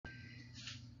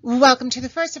Welcome to the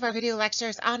first of our video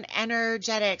lectures on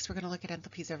energetics. We're going to look at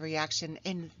enthalpies of reaction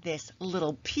in this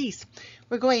little piece.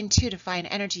 We're going to define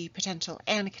energy, potential,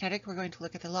 and kinetic. We're going to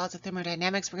look at the laws of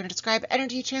thermodynamics. We're going to describe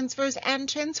energy transfers and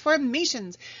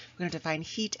transformations. We're going to define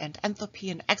heat and enthalpy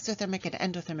and exothermic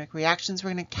and endothermic reactions.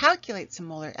 We're going to calculate some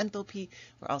molar enthalpy.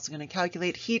 We're also going to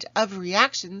calculate heat of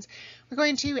reactions. We're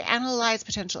going to analyze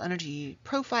potential energy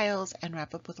profiles and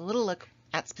wrap up with a little look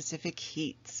at specific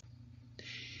heats.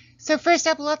 So first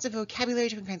up, lots of vocabulary,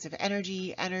 different kinds of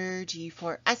energy. Energy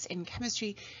for us in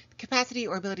chemistry, the capacity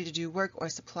or ability to do work or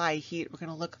supply heat. We're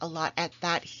going to look a lot at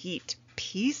that heat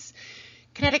piece.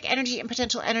 Kinetic energy and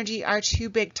potential energy are two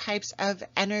big types of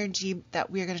energy that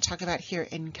we are going to talk about here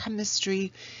in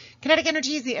chemistry. Kinetic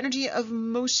energy is the energy of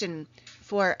motion.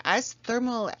 For us,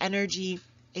 thermal energy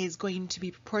is going to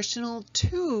be proportional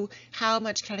to how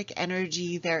much kinetic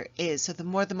energy there is. So the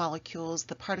more the molecules,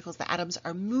 the particles, the atoms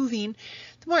are moving,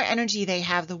 the more energy they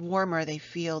have, the warmer they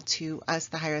feel to us,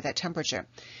 the higher that temperature.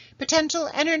 Potential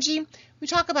energy, we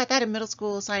talk about that in middle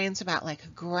school science about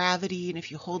like gravity, and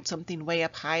if you hold something way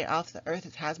up high off the earth,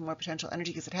 it has more potential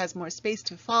energy because it has more space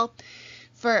to fall.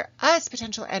 For us,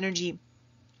 potential energy,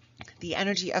 the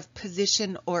energy of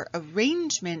position or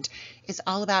arrangement, is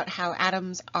all about how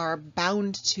atoms are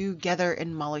bound together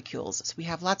in molecules. So we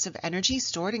have lots of energy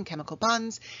stored in chemical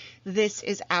bonds. This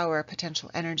is our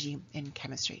potential energy in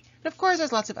chemistry. And of course,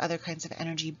 there's lots of other kinds of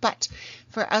energy, but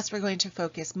for us, we're going to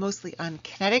focus mostly on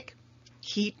kinetic,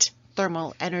 heat,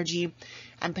 thermal energy,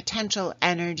 and potential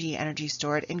energy, energy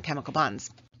stored in chemical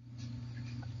bonds.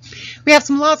 We have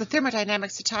some laws of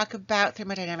thermodynamics to talk about.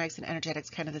 Thermodynamics and energetics,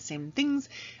 kind of the same things.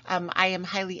 I am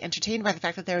highly entertained by the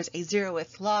fact that there is a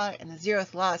zeroth law, and the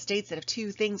zeroth law states that if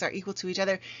two things are equal to each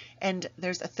other, and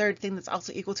there's a third thing that's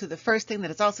also equal to the first thing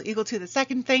that is also equal to the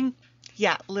second thing,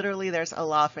 yeah, literally there's a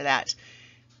law for that.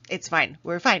 It's fine.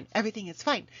 We're fine. Everything is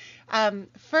fine.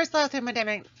 First law of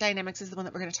thermodynamics is the one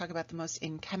that we're going to talk about the most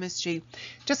in chemistry.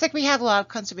 Just like we have the law of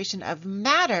conservation of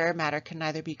matter, matter can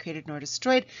neither be created nor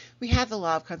destroyed, we have the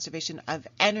law of conservation of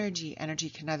energy. Energy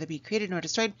can neither be created nor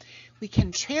destroyed. We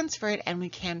can transfer it and we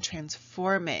can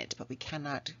transform it, but we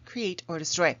cannot create or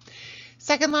destroy.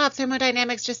 Second law of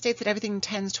thermodynamics just states that everything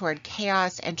tends toward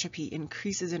chaos. Entropy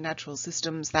increases in natural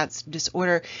systems. That's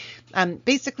disorder.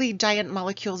 Basically, giant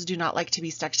molecules do not like to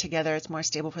be stuck together. It's more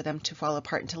stable for them to fall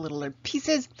apart into littler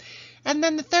pieces. And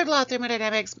then the third law of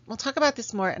thermodynamics, we'll talk about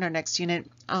this more in our next unit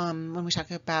when we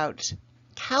talk about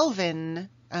Kelvin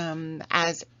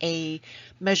as a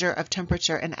measure of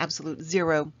temperature and absolute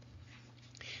zero.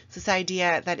 It's this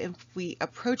idea that if we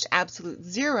approach absolute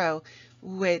zero,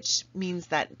 which means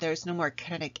that there's no more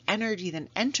kinetic energy, then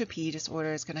entropy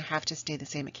disorder is going to have to stay the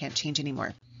same. It can't change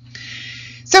anymore.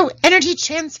 So energy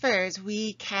transfers,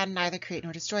 we can neither create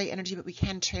nor destroy energy, but we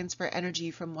can transfer energy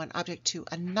from one object to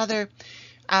another.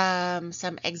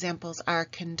 Some examples are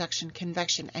conduction,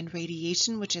 convection, and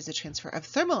radiation, which is a transfer of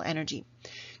thermal energy.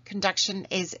 Conduction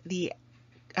is the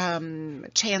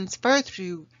transfer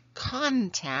through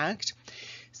contact.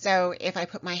 So if I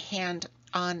put my hand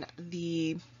on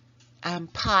the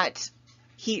pot,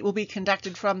 heat will be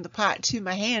conducted from the pot to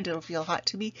my hand. It'll feel hot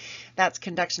to me. That's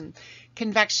conduction.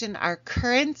 Convection are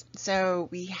currents. So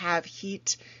we have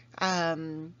heat.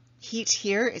 Heat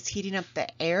here is heating up the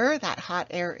air. That hot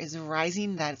air is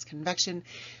rising. That is convection.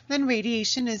 Then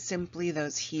radiation is simply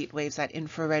those heat waves, that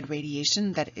infrared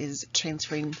radiation that is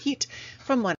transferring heat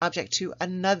from one object to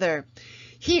another.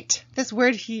 Heat, this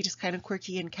word heat is kind of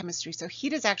quirky in chemistry. So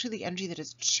heat is actually the energy that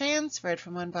is transferred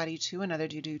from one body to another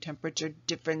due to temperature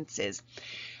differences.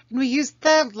 And we use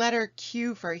the letter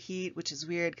Q for heat, which is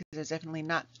weird because there's definitely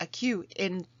not a Q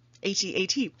in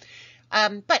HEAT.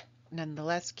 But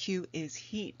nonetheless, Q is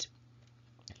heat.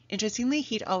 Interestingly,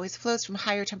 heat always flows from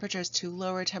higher temperatures to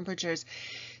lower temperatures.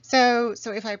 So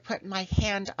if I put my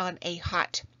hand on a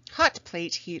hot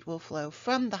plate, heat will flow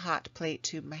from the hot plate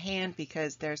to my hand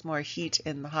because there's more heat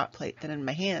in the hot plate than in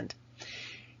my hand.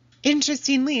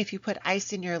 Interestingly, if you put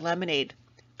ice in your lemonade,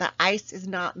 the ice is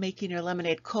not making your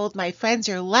lemonade cold. My friends,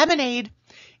 your lemonade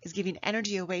is giving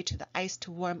energy away to the ice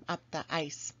to warm up the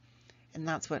ice. And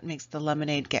that's what makes the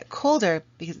lemonade get colder,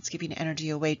 because it's giving energy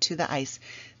away to the ice.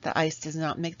 The ice does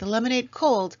not make the lemonade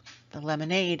cold. The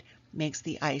lemonade makes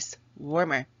the ice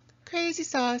warmer. Crazy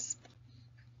sauce.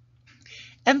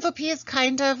 Enthalpy is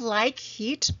kind of like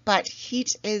heat, but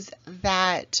heat is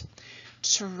that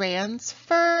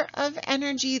transfer of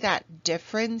energy, that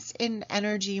difference in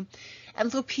energy.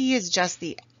 Enthalpy is just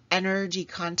the energy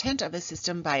content of a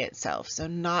system by itself, so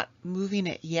not moving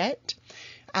it yet.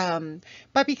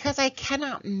 But because I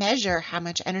cannot measure how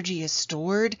much energy is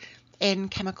stored in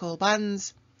chemical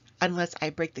bonds, unless I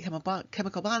break the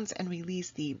chemical bonds and release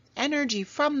the energy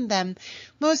from them.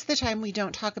 Most of the time we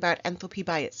don't talk about enthalpy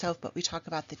by itself, but we talk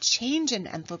about the change in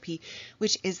enthalpy,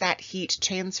 which is that heat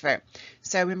transfer.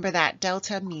 So remember that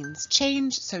delta means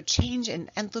change, so change in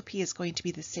enthalpy is going to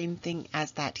be the same thing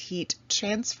as that heat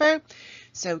transfer.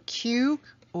 So Q,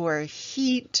 or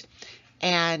heat,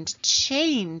 and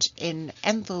change in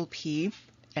enthalpy,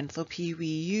 enthalpy we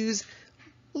use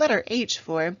letter H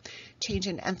for, change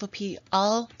in enthalpy,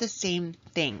 all the same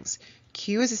things.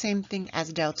 Q is the same thing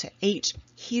as delta H,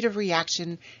 heat of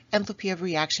reaction, enthalpy of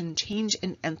reaction, change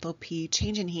in enthalpy,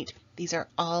 change in heat. These are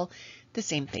all the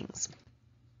same things.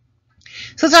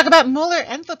 So let's talk about molar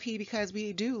enthalpy because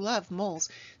we do love moles.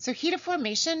 So heat of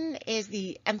formation is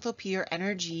the enthalpy or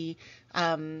energy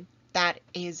that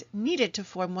is needed to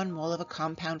form 1 mole of a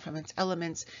compound from its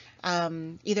elements,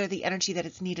 either the energy that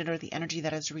is needed or the energy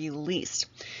that is released.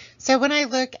 So when I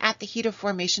look at the heat of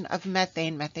formation of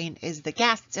methane, methane is the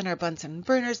gas that's in our Bunsen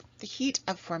burners. The heat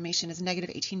of formation is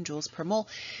negative 18 joules per mole.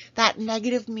 That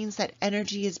negative means that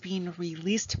energy is being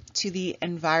released to the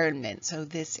environment. So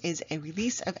this is a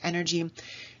release of energy.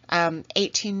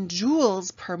 18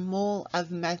 joules per mole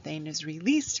of methane is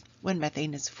released when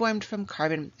methane is formed from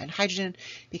carbon and hydrogen,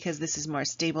 because this is more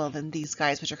stable than these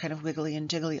guys, which are kind of wiggly and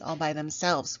jiggly all by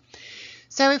themselves.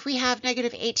 So if we have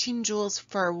negative 18 joules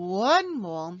for 1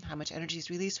 mole, how much energy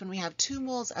is released when we have 2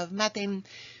 moles of methane?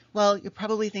 Well, you're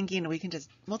probably thinking we can just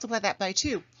multiply that by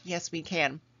 2. Yes, we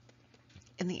can.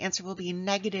 And the answer will be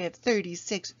negative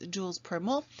 36 joules per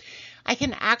mole. I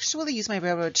can actually use my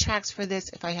railroad tracks for this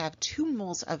if I have 2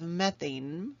 moles of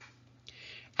methane,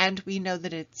 and we know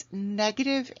that it's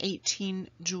negative 18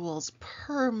 joules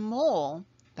per mole.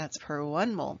 That's per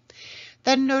 1 mole.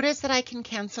 Then notice that I can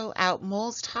cancel out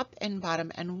moles top and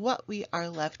bottom, and what we are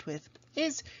left with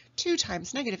is 2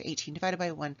 times negative 18 divided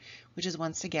by 1, which is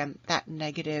once again that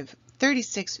negative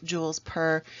 36 joules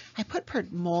per, I put per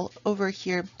mole over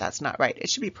here. That's not right. It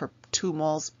should be per 2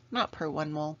 moles, not per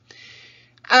 1 mole.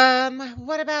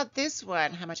 What about this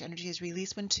one? How much energy is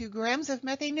released when 2 grams of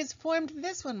methane is formed?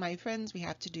 This one, my friends, we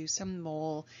have to do some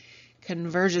mole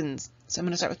conversions. So I'm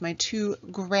going to start with my 2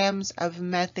 grams of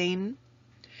methane.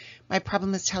 My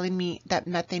problem is telling me that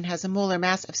methane has a molar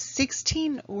mass of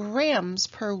 16 grams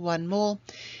per 1 mole.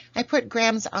 I put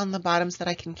grams on the bottom so that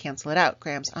I can cancel it out.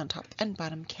 Grams on top and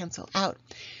bottom cancel out.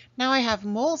 Now I have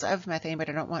moles of methane, but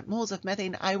I don't want moles of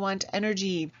methane. I want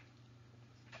energy.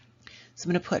 So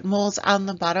I'm going to put moles on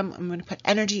the bottom. I'm going to put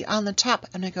energy on the top.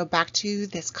 I'm going to go back to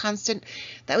this constant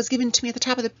that was given to me at the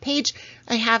top of the page.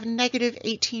 I have negative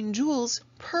 18 joules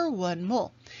per 1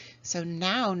 mole. So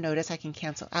now notice I can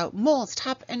cancel out moles,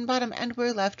 top and bottom, and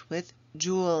we're left with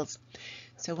joules.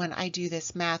 So when I do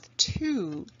this math,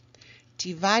 2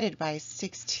 divided by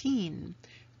 16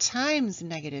 times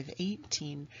negative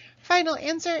 18, final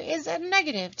answer is a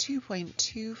negative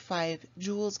 2.25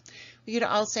 joules. We could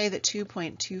all say that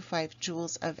 2.25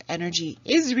 joules of energy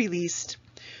is released,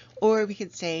 or we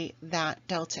could say that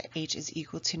delta H is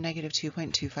equal to negative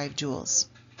 2.25 joules.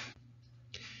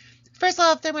 First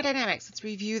law of thermodynamics, let's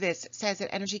review this. It says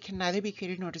that energy can neither be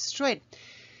created nor destroyed.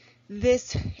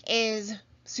 This is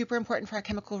super important for our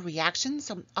chemical reactions.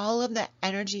 So all of the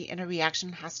energy in a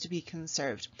reaction has to be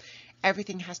conserved.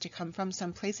 Everything has to come from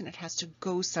someplace and it has to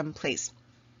go someplace.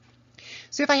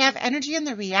 So if I have energy in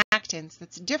the reactants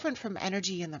that's different from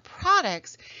energy in the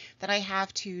products, then I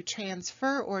have to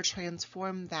transfer or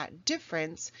transform that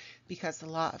difference because the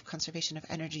law of conservation of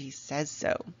energy says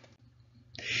so.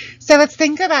 So let's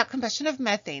think about combustion of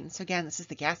methane. So again, this is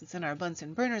the gas that's in our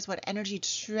Bunsen burners. What energy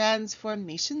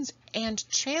transformations and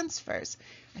transfers,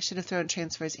 I should have thrown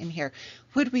transfers in here,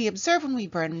 would we observe when we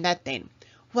burn methane?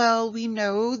 Well, we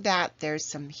know that there's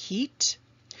some heat.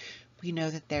 We know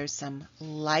that there's some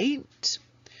light.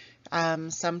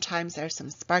 Sometimes there's some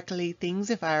sparkly things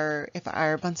if our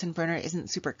Bunsen burner isn't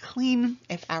super clean,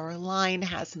 if our line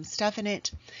has some stuff in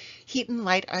it. Heat and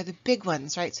light are the big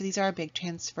ones, right? So these are our big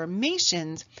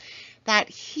transformations. That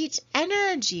heat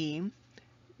energy,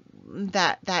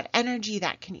 that energy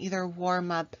that can either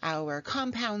warm up our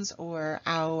compounds or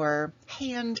our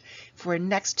hand if we're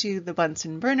next to the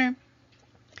Bunsen burner.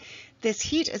 This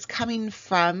heat is coming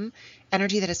from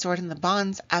energy that is stored in the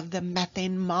bonds of the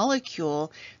methane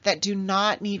molecule that do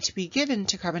not need to be given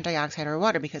to carbon dioxide or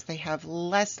water because they have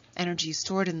less energy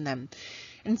stored in them.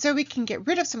 And so we can get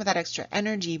rid of some of that extra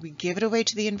energy. We give it away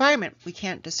to the environment. We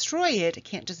can't destroy it. It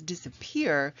can't just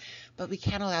disappear, but we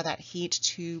can allow that heat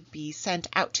to be sent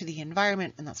out to the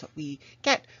environment. And that's what we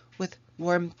get with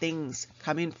warm things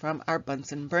coming from our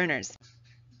Bunsen burners.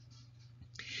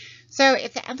 So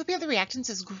if the enthalpy of the reactants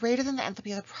is greater than the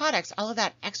enthalpy of the products, all of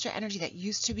that extra energy that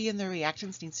used to be in the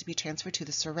reactants needs to be transferred to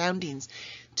the surroundings,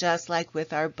 just like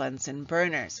with our Bunsen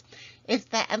burners. If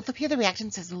the enthalpy of the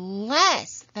reactants is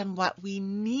less than what we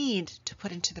need to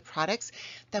put into the products,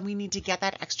 then we need to get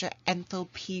that extra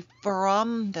enthalpy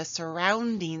from the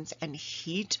surroundings, and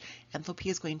heat enthalpy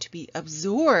is going to be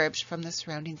absorbed from the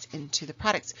surroundings into the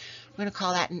products. We're going to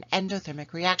call that an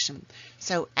endothermic reaction.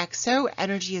 So exo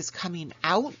energy is coming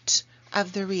out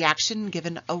of the reaction,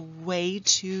 given away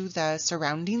to the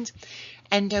surroundings.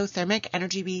 Endothermic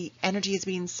energy is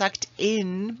being sucked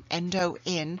in, endo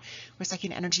in. We're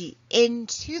sucking energy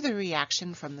into the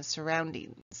reaction from the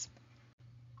surroundings.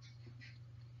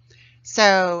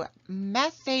 So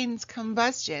methane's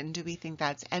combustion, do we think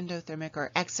that's endothermic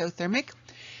or exothermic?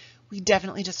 We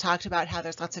definitely just talked about how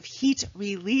there's lots of heat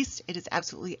released. It is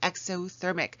absolutely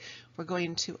exothermic. We're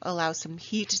going to allow some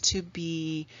heat to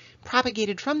be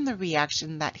propagated from the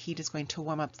reaction. That heat is going to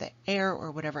warm up the air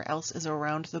or whatever else is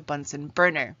around the Bunsen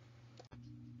burner.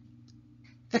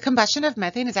 The combustion of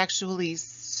methane is actually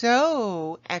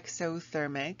so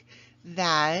exothermic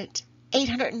that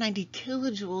 890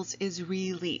 kilojoules is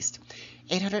released.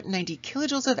 890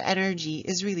 kilojoules of energy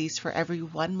is released for every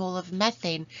 1 mole of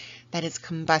methane that is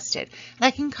combusted. And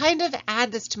I can kind of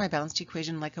add this to my balanced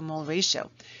equation like a mole ratio.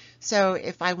 So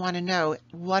if I want to know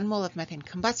 1 mole of methane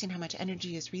combusting, how much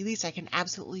energy is released, I can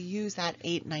absolutely use that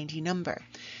 890 number.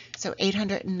 So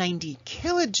 890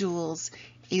 kilojoules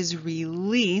is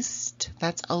released.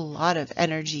 That's a lot of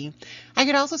energy. I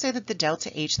could also say that the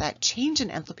delta H, that change in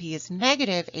enthalpy, is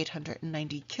negative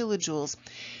 890 kilojoules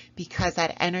because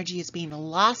that energy is being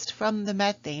lost from the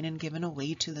methane and given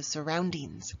away to the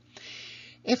surroundings.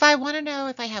 If I want to know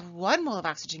if I have 1 mole of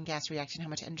oxygen gas reaction, how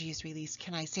much energy is released,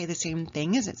 can I say the same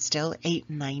thing? Is it still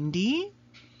 890?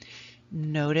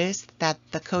 Notice that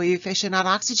the coefficient on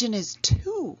oxygen is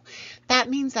 2. That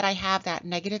means that I have that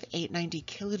negative 890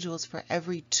 kilojoules for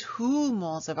every 2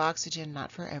 moles of oxygen,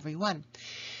 not for every 1.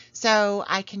 So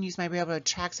I can use my railroad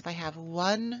tracks. If I have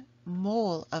 1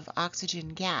 mole of oxygen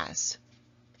gas,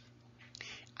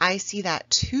 I see that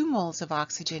 2 moles of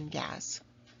oxygen gas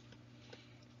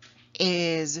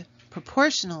is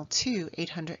proportional to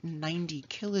 890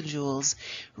 kilojoules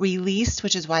released,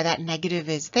 which is why that negative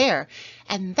is there.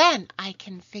 And then I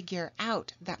can figure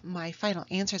out that my final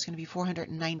answer is going to be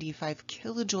 495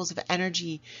 kilojoules of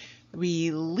energy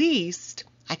released.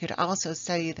 I could also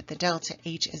say that the delta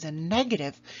H is a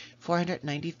negative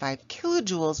 495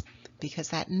 kilojoules because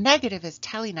that negative is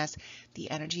telling us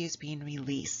the energy is being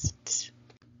released.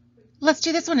 Let's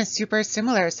do this one as super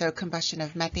similar, so combustion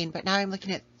of methane, but now I'm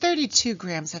looking at 32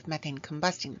 grams of methane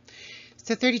combusting.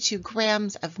 So 32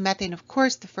 grams of methane, of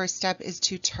course, the first step is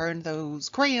to turn those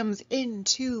grams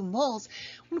into moles.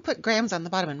 I'm going to put grams on the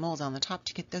bottom and moles on the top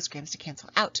to get those grams to cancel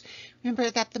out.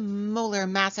 Remember that the molar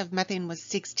mass of methane was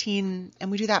 16, and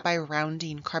we do that by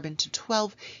rounding carbon to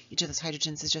 12. Each of those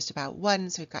hydrogens is just about 1,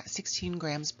 so we've got 16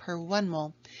 grams per 1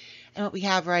 mole. And what we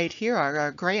have right here are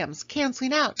our grams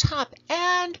canceling out top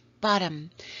and bottom.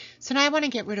 So now I want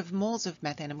to get rid of moles of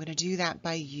methane. I'm going to do that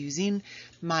by using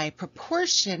my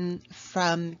proportion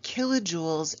from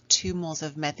kilojoules to moles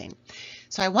of methane.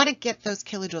 So I want to get those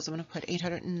kilojoules. I'm going to put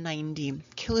 890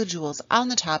 kilojoules on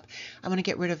the top. I want to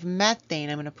get rid of methane.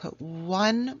 I'm going to put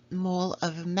 1 mole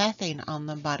of methane on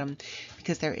the bottom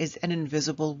because there is an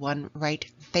invisible 1 right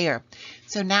there.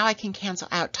 So now I can cancel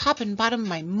out top and bottom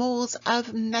my moles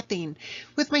of methane.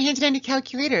 With my handy-dandy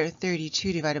calculator,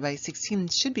 32 divided by 16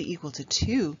 should be equal to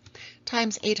 2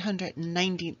 times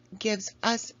 890 gives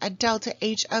us a delta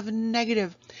H of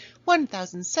negative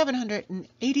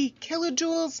 1,780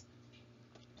 kilojoules.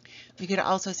 We could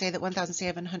also say that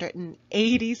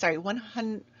 1,780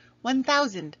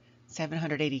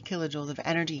 kilojoules of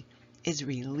energy is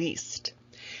released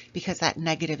because that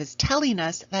negative is telling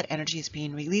us that energy is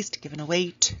being released, given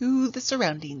away to the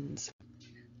surroundings.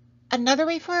 Another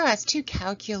way for us to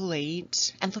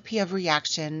calculate enthalpy of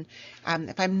reaction,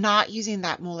 if I'm not using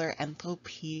that molar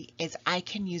enthalpy, is I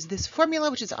can use this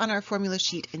formula, which is on our formula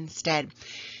sheet instead.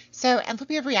 So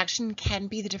enthalpy of reaction can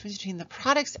be the difference between the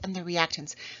products and the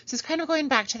reactants. So it's kind of going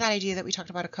back to that idea that we talked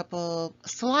about a couple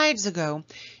slides ago,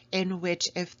 in which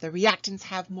if the reactants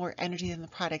have more energy than the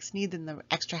products need, then the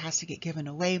extra has to get given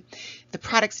away. If the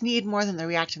products need more than the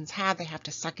reactants have, they have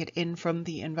to suck it in from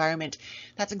the environment.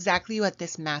 That's exactly what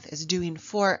this math is doing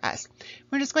for us.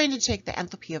 We're just going to take the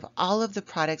enthalpy of all of the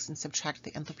products and subtract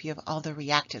the enthalpy of all the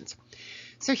reactants.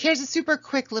 So here's a super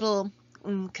quick little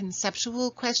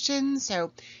conceptual question.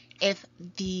 So if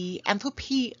the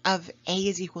enthalpy of A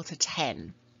is equal to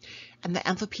 10, and the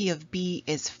enthalpy of B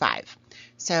is 5.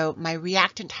 So my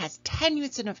reactant has 10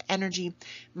 units of energy.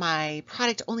 My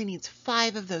product only needs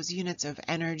 5 of those units of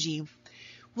energy.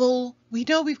 Well, we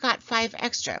know we've got 5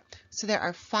 extra. So there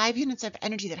are 5 units of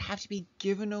energy that have to be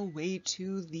given away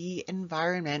to the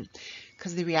environment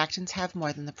because the reactants have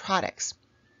more than the products.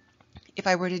 If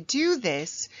I were to do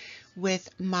this with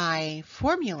my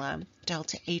formula,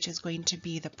 delta H is going to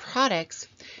be the products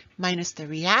minus the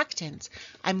reactants.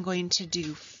 I'm going to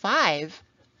do 5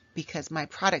 because my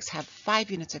products have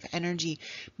 5 units of energy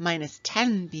minus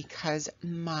 10 because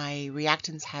my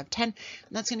reactants have 10. And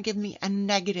that's going to give me a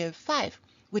negative 5,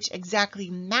 which exactly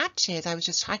matches, I was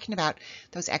just talking about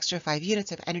those extra 5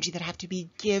 units of energy that have to be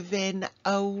given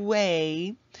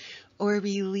away or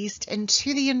released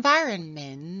into the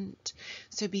environment.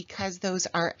 So because those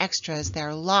are extras,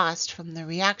 they're lost from the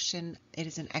reaction, it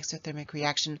is an exothermic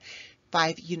reaction.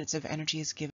 5 units of energy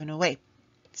is given away.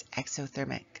 It's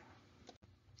exothermic.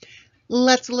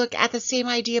 Let's look at the same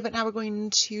idea, but now we're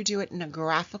going to do it in a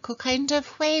graphical kind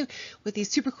of way with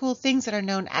these super cool things that are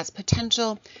known as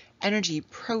potential energy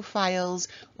profiles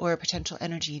or potential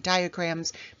energy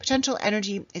diagrams. Potential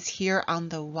energy is here on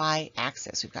the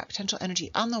y-axis. We've got potential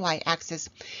energy on the y-axis,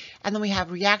 and then we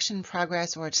have reaction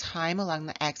progress or time along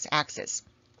the x-axis.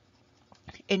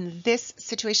 In this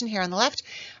situation here on the left,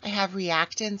 I have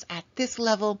reactants at this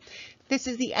level. This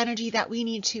is the energy that we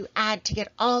need to add to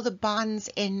get all the bonds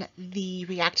in the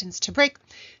reactants to break.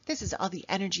 This is all the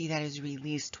energy that is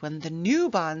released when the new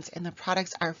bonds in the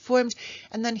products are formed.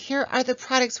 And then here are the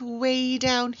products way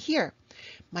down here.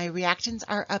 My reactants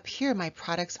are up here, my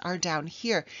products are down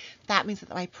here. That means that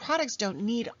my products don't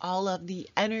need all of the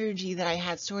energy that I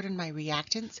had stored in my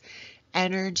reactants.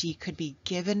 Energy could be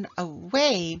given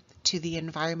away to the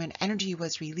environment. Energy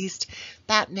was released.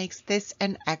 That makes this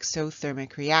an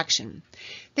exothermic reaction.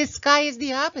 This guy is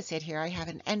the opposite here. I have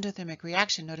an endothermic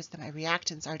reaction. Notice that my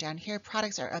reactants are down here.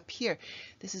 Products are up here.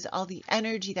 This is all the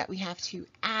energy that we have to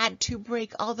add to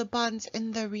break all the bonds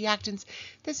in the reactants.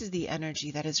 This is the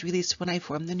energy that is released when I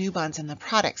form the new bonds in the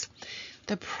products.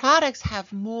 The products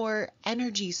have more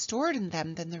energy stored in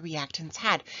them than the reactants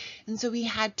had. And so we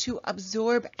had to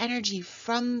absorb energy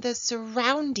from the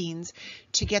surroundings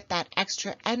to get that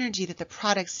extra energy that the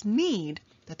products need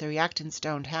that the reactants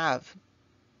don't have.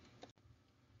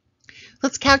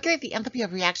 Let's calculate the enthalpy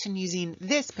of reaction using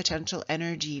this potential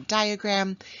energy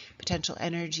diagram. Potential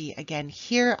energy again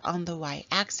here on the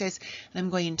y-axis. And I'm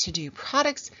going to do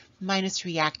products minus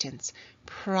reactants.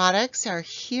 Products are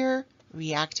here.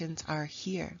 Reactants are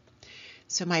here.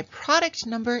 So my product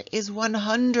number is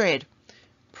 100.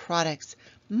 Products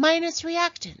minus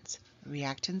reactants.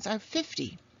 Reactants are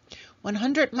 50.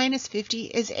 100 minus 50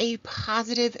 is a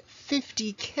positive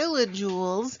 50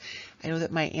 kilojoules. I know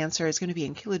that my answer is going to be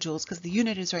in kilojoules because the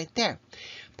unit is right there.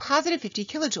 Positive 50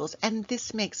 kilojoules. And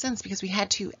this makes sense because we had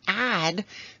to add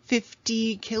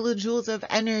 50 kilojoules of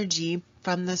energy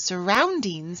from the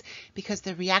surroundings because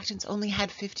the reactants only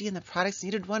had 50 and the products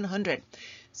needed 100.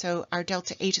 So our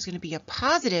delta H is going to be a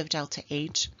positive delta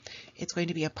H. It's going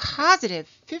to be a positive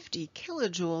 50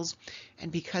 kilojoules.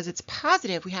 And because it's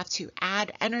positive, we have to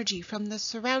add energy from the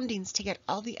surroundings to get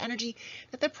all the energy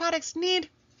that the products need.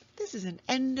 This is an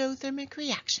endothermic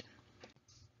reaction.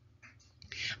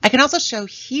 I can also show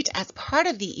heat as part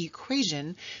of the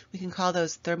equation. We can call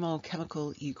those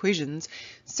thermochemical equations.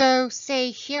 So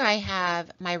say here I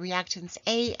have my reactants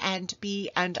A and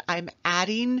B, and I'm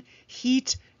adding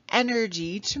heat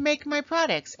energy to make my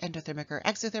products endothermic or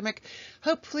exothermic.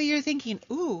 Hopefully you're thinking,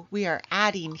 ooh, we are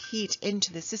adding heat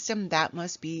into the system. That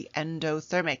must be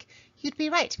endothermic. You'd be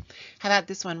right. How about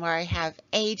this one where I have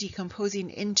A decomposing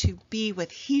into B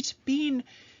with heat being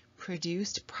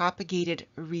produced, propagated,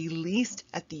 released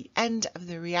at the end of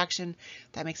the reaction?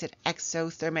 That makes it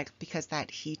exothermic because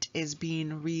that heat is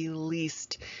being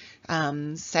released,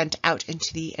 sent out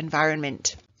into the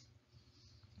environment.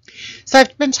 So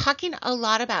I've been talking a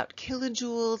lot about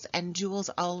kilojoules and joules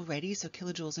already. So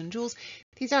kilojoules and joules,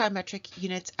 these are our metric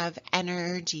units of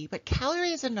energy, but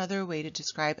calorie is another way to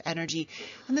describe energy.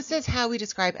 And this is how we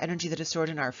describe energy that is stored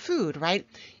in our food, right?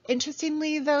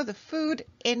 Interestingly though, the food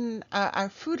in our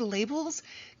food labels,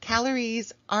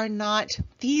 calories are not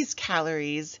these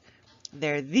calories,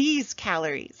 they're these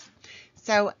calories.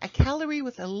 So a calorie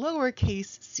with a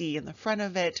lowercase c in the front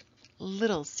of it,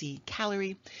 little c,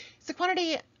 calorie, is the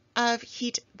quantity of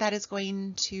heat that is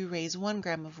going to raise 1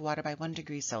 gram of water by 1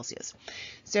 degree Celsius.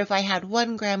 So if I had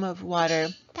 1 gram of water,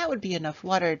 that would be enough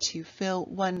water to fill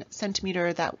 1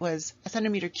 centimeter that was a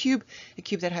centimeter cube, a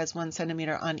cube that has 1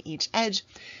 centimeter on each edge.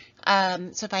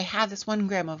 So if I have this 1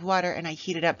 gram of water and I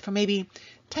heat it up from maybe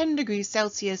 10 degrees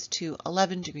Celsius to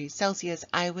 11 degrees Celsius,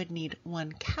 I would need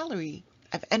 1 calorie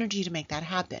of energy to make that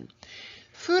happen.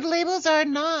 Food labels are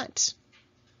not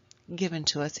given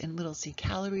to us in little c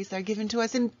calories. They're given to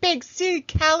us in big C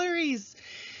calories,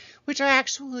 which are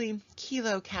actually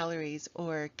kilocalories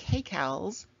or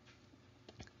kcals,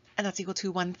 and that's equal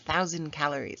to 1,000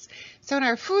 calories. So in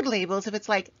our food labels, if it's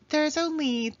like there's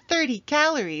only 30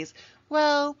 calories,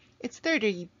 well, it's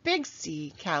 30 big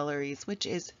C calories, which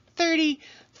is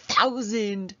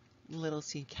 30,000 little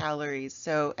c calories.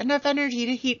 So enough energy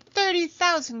to heat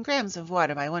 30,000 grams of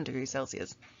water by 1 degree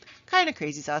Celsius. Kind of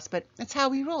crazy sauce, but that's how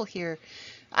we roll here.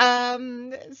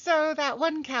 So that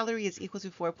 1 calorie is equal to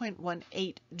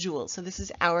 4.18 joules. So this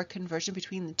is our conversion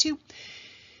between the two.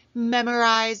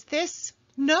 Memorize this?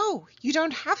 No, you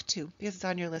don't have to, because it's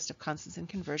on your list of constants and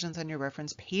conversions on your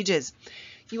reference pages.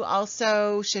 You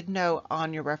also should know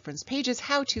on your reference pages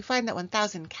how to find that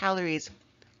 1,000 calories.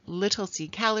 Little c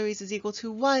calories is equal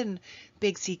to 1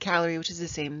 big C calorie, which is the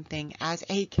same thing as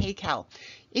a kcal.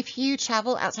 If you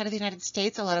travel outside of the United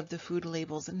States, a lot of the food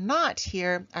labels not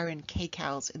here are in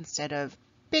kcals instead of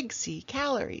big C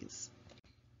calories.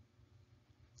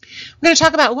 I'm going to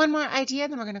talk about one more idea,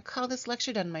 and then we're going to call this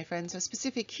lecture done, my friends. So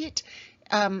specific heat,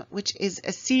 which is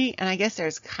a C, and I guess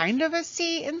there's kind of a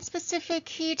C in specific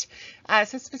heat.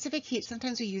 So specific heat,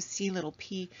 sometimes we use C little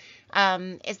p,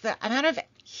 is the amount of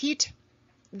heat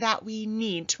that we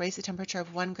need to raise the temperature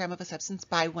of 1 gram of a substance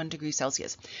by 1 degree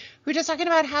Celsius. We were just talking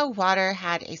about how water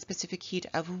had a specific heat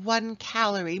of 1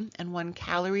 calorie, and 1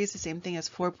 calorie is the same thing as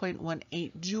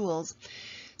 4.18 joules.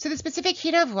 So the specific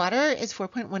heat of water is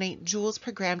 4.18 joules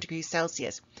per gram degree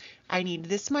Celsius. I need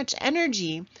this much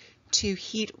energy to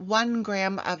heat 1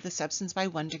 gram of the substance by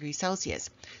 1 degree Celsius.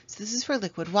 So this is for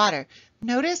liquid water.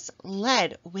 Notice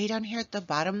lead way down here at the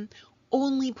bottom,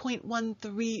 only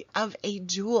 0.13 of a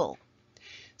joule.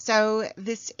 So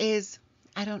this is,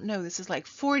 I don't know, this is like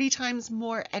 40 times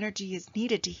more energy is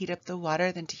needed to heat up the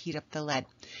water than to heat up the lead.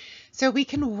 So we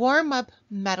can warm up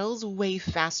metals way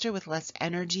faster with less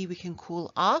energy. We can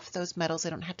cool off those metals.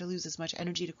 They don't have to lose as much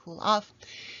energy to cool off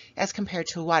as compared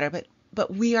to water. But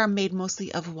we are made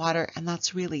mostly of water, and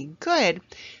that's really good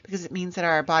because it means that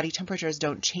our body temperatures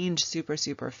don't change super,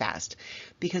 super fast.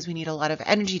 Because we need a lot of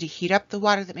energy to heat up the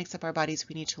water that makes up our bodies,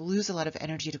 we need to lose a lot of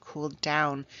energy to cool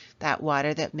down that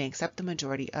water that makes up the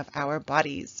majority of our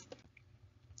bodies.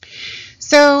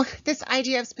 So this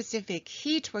idea of specific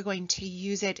heat, we're going to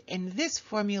use it in this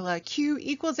formula, Q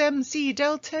equals mc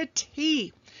delta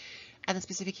T. And the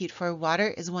specific heat for water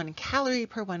is 1 calorie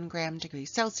per 1 gram degree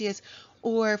Celsius,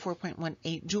 or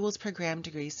 4.18 joules per gram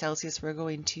degree Celsius. We're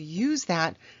going to use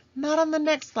that, not on the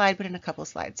next slide, but in a couple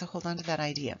slides. So hold on to that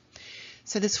idea.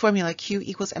 So this formula, Q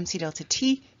equals mc delta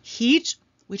T, heat,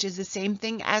 which is the same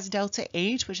thing as delta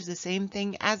H, which is the same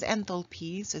thing as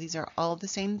enthalpy. So these are all the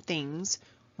same things.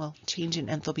 Well, change in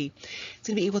enthalpy. It's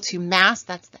going to be equal to mass,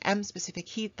 that's the M, specific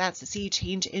heat, that's the C,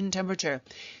 change in temperature.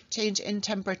 Change in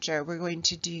temperature, we're going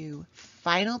to do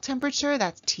final temperature,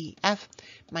 that's TF,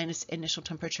 minus initial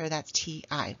temperature, that's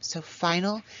TI. So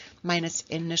final minus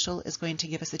initial is going to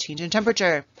give us the change in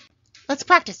temperature. Let's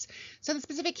practice. So the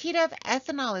specific heat of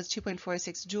ethanol is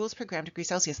 2.46 joules per gram degree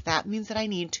Celsius. That means that I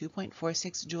need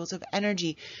 2.46 joules of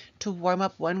energy to warm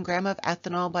up 1 gram of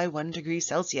ethanol by 1 degree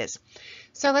Celsius.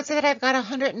 So let's say that I've got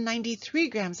 193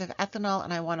 grams of ethanol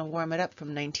and I want to warm it up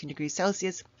from 19 degrees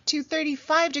Celsius to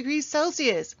 35 degrees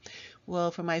Celsius.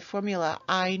 Well, for my formula,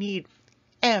 I need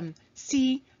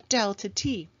mc delta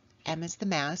T. M is the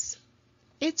mass.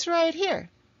 It's right here.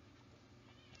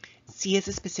 C is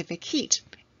the specific heat.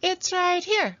 It's right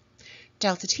here.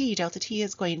 Delta T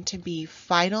is going to be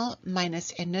final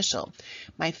minus initial.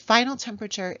 My final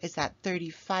temperature is at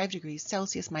 35 degrees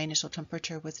Celsius. My initial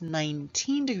temperature was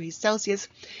 19 degrees Celsius.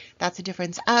 That's a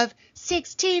difference of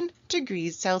 16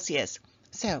 degrees Celsius.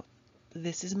 So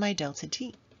this is my delta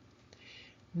T.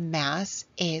 Mass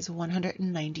is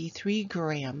 193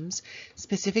 grams.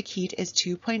 Specific heat is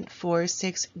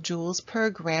 2.46 joules per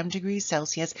gram degree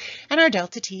Celsius. And our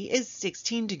delta T is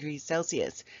 16 degrees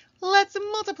Celsius. Let's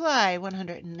multiply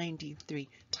 193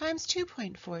 times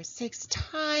 2.46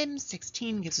 times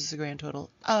 16 gives us a grand total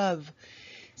of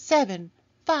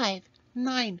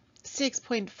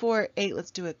 7,596.48.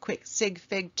 Let's do a quick sig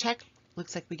fig check.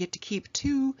 looks like we get to keep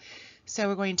 2. So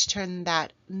we're going to turn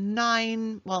that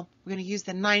 9, well, we're going to use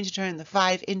the 9 to turn the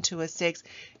 5 into a 6.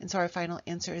 And so our final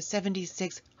answer is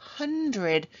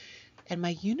 7,600. And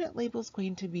my unit label is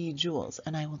going to be joules,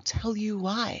 and I will tell you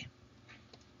why.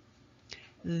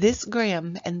 This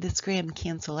gram and this gram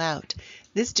cancel out.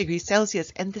 This degree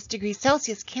Celsius and this degree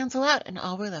Celsius cancel out, and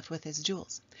all we're left with is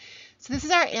joules. So this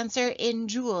is our answer in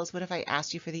joules. What if I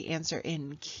asked you for the answer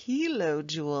in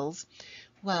kilojoules?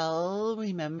 Well,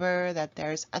 remember that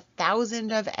there's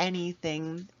 1,000 of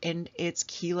anything in its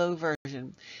kilo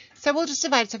version. So we'll just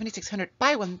divide 7,600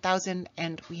 by 1,000,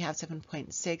 and we have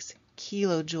 7.6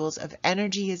 kilojoules of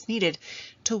energy is needed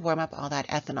to warm up all that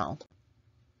ethanol.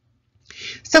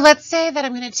 So let's say that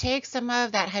I'm going to take some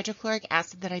of that hydrochloric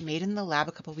acid that I made in the lab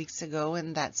a couple weeks ago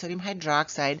and that sodium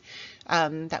hydroxide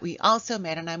that we also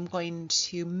made, and I'm going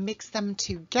to mix them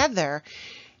together.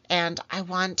 And I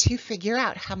want to figure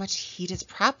out how much heat is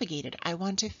propagated. I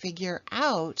want to figure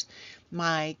out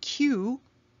my Q.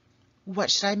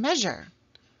 What should I measure?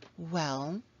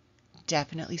 Well,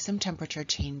 definitely some temperature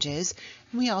changes.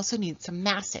 And we also need some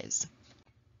masses.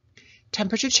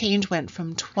 Temperature change went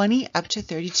from 20 up to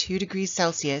 32 degrees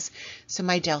Celsius. So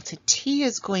my delta T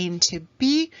is going to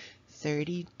be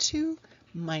 32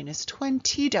 minus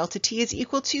 20. Delta T is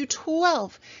equal to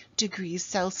 12 degrees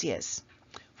Celsius.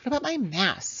 What about my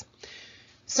mass?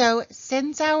 So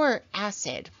since our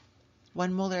acid,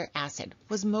 1 molar acid,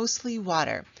 was mostly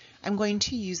water, I'm going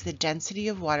to use the density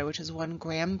of water, which is 1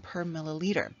 gram per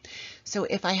milliliter. So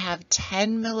if I have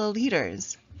 10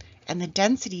 milliliters and the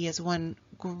density is 1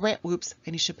 gram, whoops,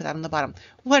 and you should put that on the bottom,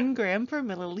 1 gram per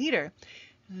milliliter,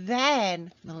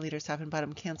 then milliliters top and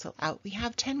bottom cancel out. We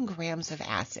have 10 grams of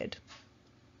acid.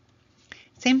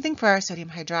 Same thing for our sodium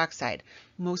hydroxide.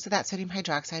 Most of that sodium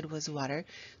hydroxide was water.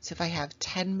 So if I have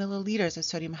 10 milliliters of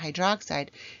sodium hydroxide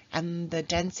and the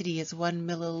density is 1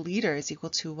 milliliter is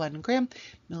equal to 1 gram,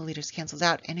 milliliters cancels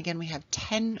out. And again, we have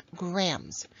 10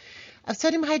 grams of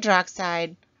sodium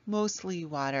hydroxide, mostly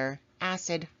water,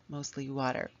 acid, mostly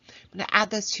water. I'm going to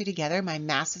add those two together. My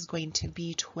mass is going to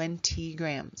be 20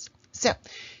 grams. So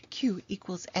Q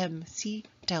equals MC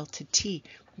delta T.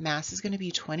 Mass is going to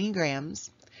be 20 grams.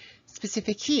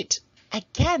 Specific heat,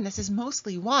 again, this is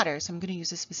mostly water, so I'm going to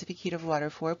use a specific heat of water,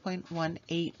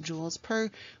 4.18 joules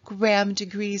per gram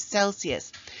degrees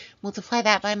Celsius. Multiply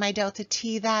that by my delta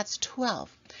T, that's 12.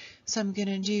 So I'm going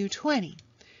to do 20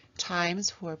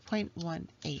 times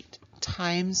 4.18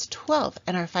 times 12,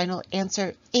 and our final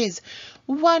answer is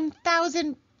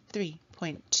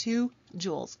 1,003.2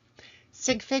 joules.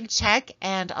 Sig fig check,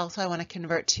 and also I want to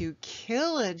convert to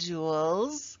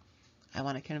kilojoules. I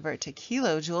want to convert to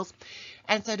kilojoules.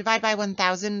 And so divide by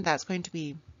 1,000, that's going to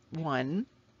be 1.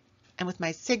 And with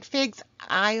my sig figs,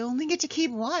 I only get to keep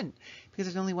 1 because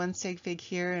there's only 1 sig fig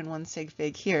here and 1 sig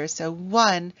fig here. So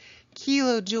 1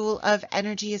 kilojoule of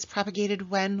energy is propagated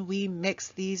when we mix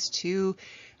these two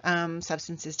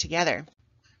substances together.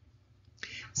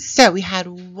 So we had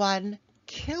 1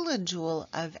 kilojoule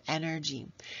of energy.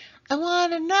 I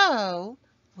want to know,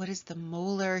 what is the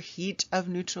molar heat of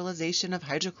neutralization of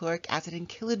hydrochloric acid in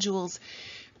kilojoules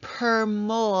per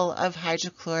mole of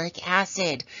hydrochloric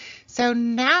acid? So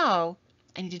now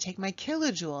I need to take my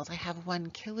kilojoules. I have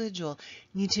 1 kilojoule. I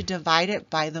need to divide it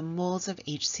by the moles of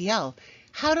HCl.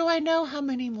 How do I know how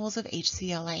many moles of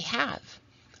HCl I have?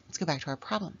 Let's go back to our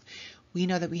problem. We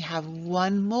know that we have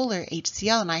 1 molar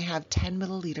HCl and I have 10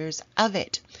 milliliters of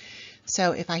it.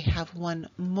 So if I have 1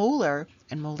 molar,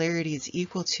 and molarity is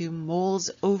equal to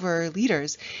moles over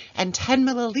liters, and 10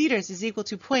 milliliters is equal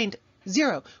to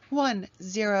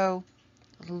 0.010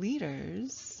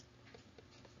 liters,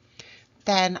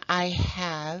 then I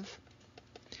have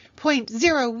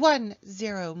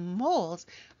 0.010 moles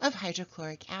of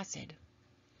hydrochloric acid.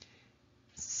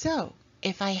 So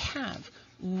if I have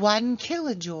 1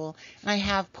 kilojoule and I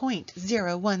have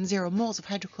 0.010 moles of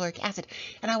hydrochloric acid,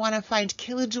 and I want to find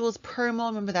kilojoules per mole.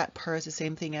 Remember that per is the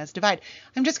same thing as divide.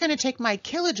 I'm just going to take my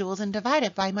kilojoules and divide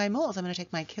it by my moles. I'm going to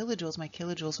take my kilojoules. My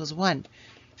kilojoules was 1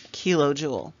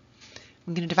 kilojoule.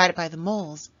 I'm going to divide it by the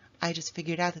moles. I just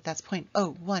figured out that that's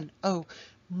 0.010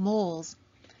 moles.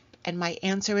 And my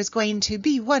answer is going to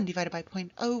be 1 divided by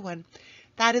 0.01.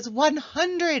 That is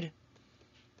 100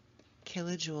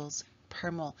 kilojoules per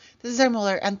mole. This is our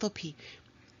molar enthalpy.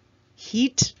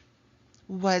 Heat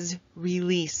was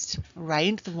released,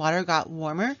 right? The water got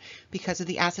warmer because of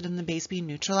the acid and the base being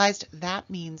neutralized. That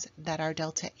means that our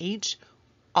delta H,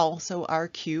 also our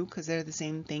Q, because they're the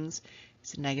same things,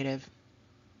 is negative.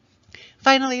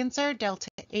 Final answer, delta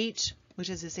H, which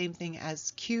is the same thing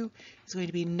as Q, is going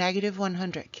to be negative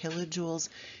 100 kilojoules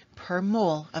per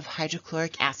mole of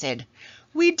hydrochloric acid.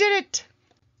 We did it!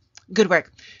 Good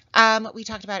work. We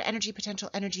talked about energy, potential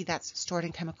energy, that's stored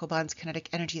in chemical bonds, kinetic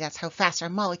energy, that's how fast our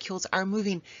molecules are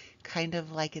moving, kind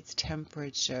of like its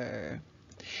temperature.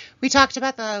 We talked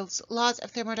about the laws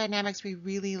of thermodynamics. We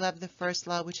really love the first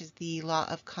law, which is the law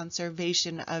of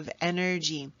conservation of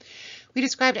energy. We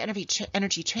described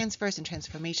energy transfers and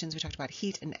transformations. We talked about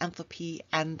heat and enthalpy,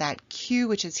 and that Q,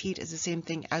 which is heat, is the same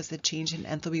thing as the change in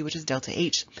enthalpy, which is delta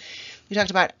H. We talked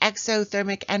about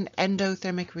exothermic and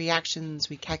endothermic reactions.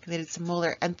 We calculated some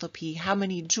molar enthalpy, how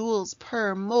many joules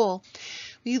per mole.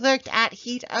 We looked at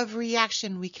heat of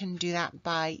reaction. We can do that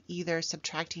by either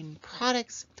subtracting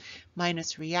products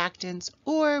minus reactants,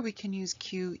 or we can use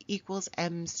Q equals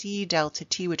MC delta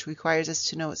T, which requires us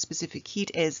to know what specific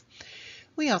heat is.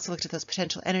 We also looked at those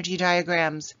potential energy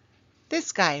diagrams.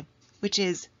 This guy, which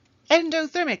is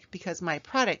endothermic because my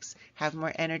products have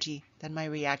more energy than my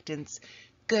reactants.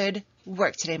 Good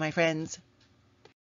work today, my friends.